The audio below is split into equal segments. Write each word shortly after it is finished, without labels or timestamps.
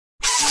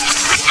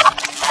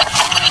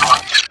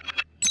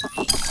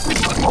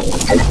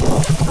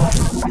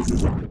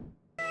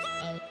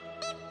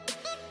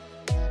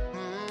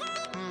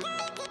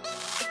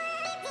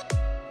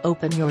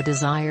Open your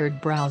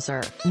desired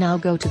browser. Now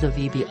go to the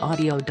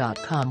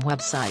vbaudio.com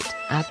website.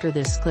 After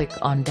this, click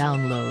on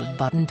Download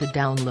button to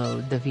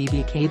download the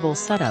VB cable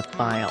setup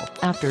file.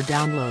 After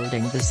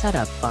downloading the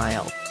setup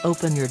file,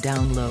 open your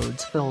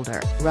Downloads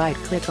folder.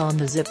 Right-click on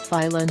the zip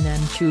file and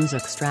then choose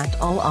Extract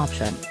All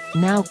option.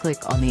 Now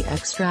click on the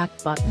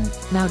Extract button.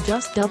 Now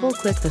just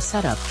double-click the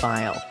setup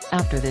file.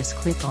 After this,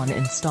 click on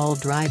Install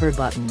Driver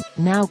button.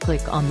 Now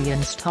click on the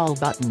Install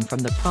button from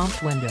the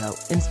prompt window.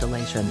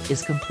 Installation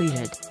is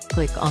completed.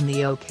 Click on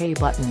the OK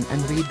button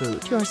and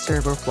reboot your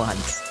server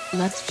once.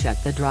 Let's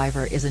check the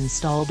driver is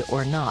installed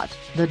or not.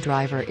 The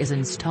driver is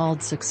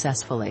installed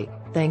successfully.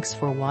 Thanks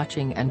for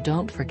watching and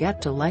don't forget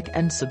to like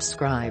and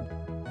subscribe.